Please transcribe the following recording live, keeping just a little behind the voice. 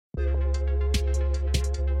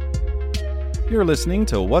You're listening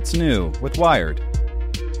to What's New with Wired.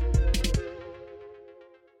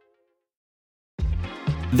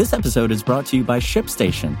 This episode is brought to you by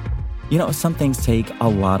ShipStation. You know, some things take a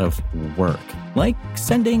lot of work, like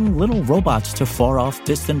sending little robots to far-off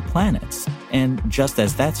distant planets. And just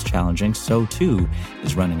as that's challenging, so too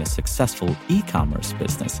is running a successful e-commerce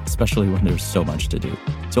business, especially when there's so much to do.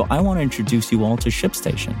 So I want to introduce you all to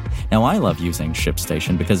ShipStation. Now, I love using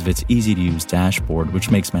ShipStation because of its easy-to-use dashboard,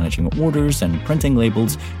 which makes managing orders and printing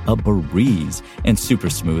labels a breeze and super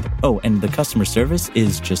smooth. Oh, and the customer service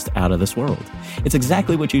is just out of this world. It's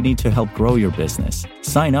exactly what you need to help grow your business.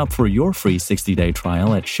 Sign up for your free 60-day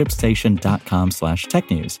trial at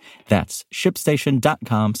shipstation.com/technews. That's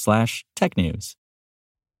shipstation.com/technews.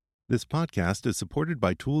 This podcast is supported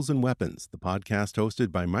by Tools and Weapons, the podcast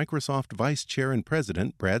hosted by Microsoft Vice Chair and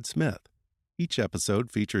President Brad Smith. Each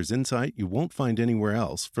episode features insight you won't find anywhere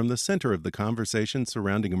else from the center of the conversation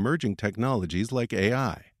surrounding emerging technologies like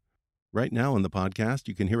AI. Right now on the podcast,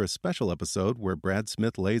 you can hear a special episode where Brad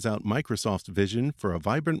Smith lays out Microsoft's vision for a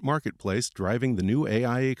vibrant marketplace driving the new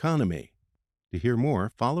AI economy. To hear more,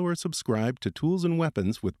 follow or subscribe to Tools and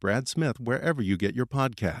Weapons with Brad Smith wherever you get your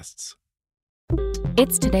podcasts.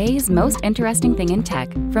 It's today's most interesting thing in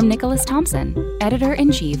tech from Nicholas Thompson,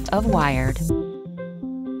 editor-in-chief of Wired.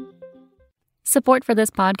 Support for this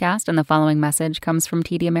podcast and the following message comes from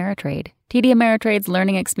TD Ameritrade. TD Ameritrade's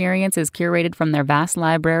learning experience is curated from their vast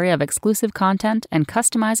library of exclusive content and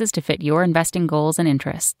customizes to fit your investing goals and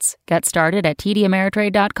interests. Get started at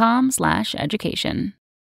tdameritrade.com/education.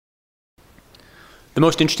 The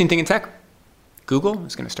most interesting thing in tech, Google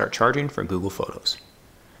is going to start charging for Google Photos.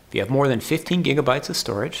 If you have more than 15 gigabytes of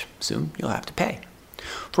storage, soon you'll have to pay.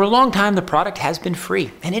 For a long time, the product has been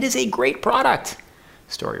free, and it is a great product.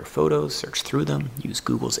 Store your photos, search through them, use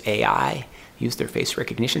Google's AI, use their face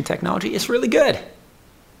recognition technology. It's really good.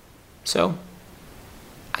 So,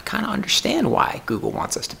 I kind of understand why Google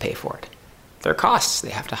wants us to pay for it. There are costs. They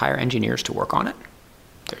have to hire engineers to work on it.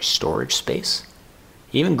 There's storage space.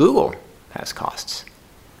 Even Google has costs.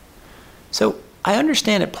 So I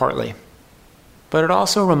understand it partly, but it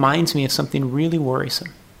also reminds me of something really worrisome.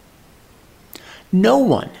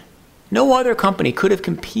 No other company could have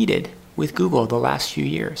competed with Google the last few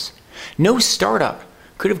years. No startup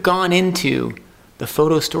could have gone into the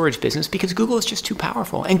photo storage business because Google is just too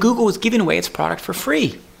powerful, and Google was giving away its product for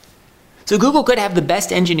free. So Google could have the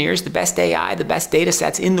best engineers, the best AI, the best data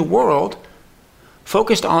sets in the world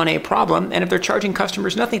focused on a problem, and if they're charging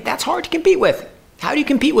customers nothing, that's hard to compete with. How do you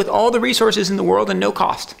compete with all the resources in the world and no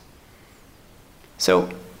cost? So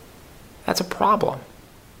that's a problem.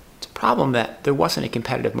 It's a problem that there wasn't a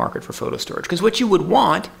competitive market for photo storage, because what you would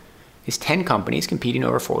want is 10 companies competing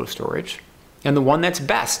over photo storage, and the one that's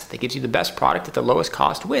best, that gives you the best product at the lowest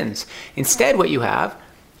cost, wins. Instead, what you have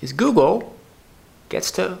is Google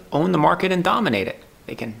gets to own the market and dominate it.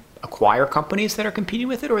 They can acquire companies that are competing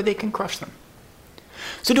with it, or they can crush them.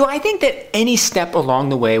 So do I think that any step along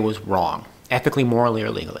the way was wrong, ethically, morally, or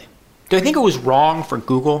legally? Do I think it was wrong for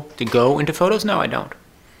Google to go into photos? No, I don't.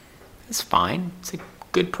 It's fine. It's a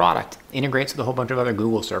good product. Integrates with a whole bunch of other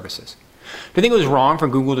Google services. Do I think it was wrong for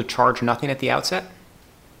Google to charge nothing at the outset?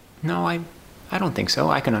 No, I don't think so.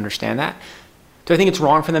 I can understand that. Do I think it's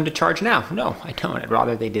wrong for them to charge now? No, I don't. I'd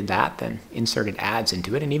rather they did that than inserted ads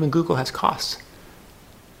into it, and even Google has costs.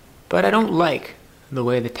 But I don't like the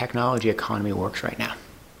way the technology economy works right now,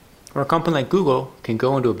 where a company like Google can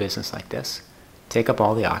go into a business like this, take up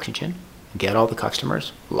all the oxygen, get all the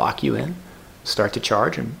customers, lock you in, start to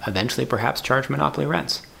charge, and eventually perhaps charge monopoly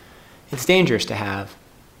rents. It's dangerous to have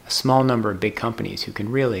a small number of big companies who can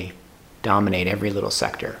really dominate every little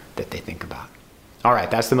sector that they think about. All right,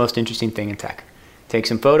 that's the most interesting thing in tech. Take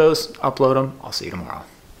some photos, upload them. I'll see you tomorrow.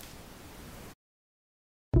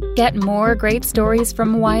 Get more great stories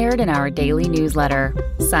from Wired in our daily newsletter.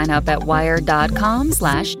 Sign up at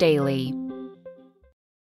wired.com/daily.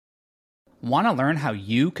 Want to learn how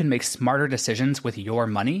you can make smarter decisions with your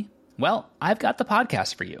money? Well, I've got the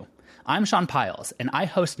podcast for you. I'm Sean Piles, and I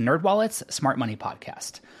host NerdWallet's Smart Money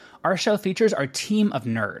Podcast. Our show features our team of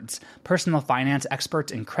nerds, personal finance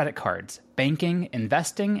experts in credit cards, banking,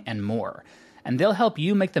 investing, and more. And they'll help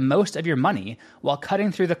you make the most of your money while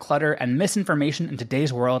cutting through the clutter and misinformation in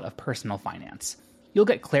today's world of personal finance. You'll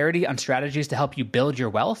get clarity on strategies to help you build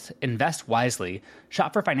your wealth, invest wisely,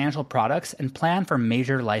 shop for financial products, and plan for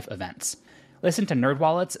major life events. Listen to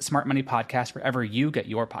NerdWallet's Smart Money Podcast wherever you get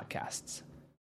your podcasts.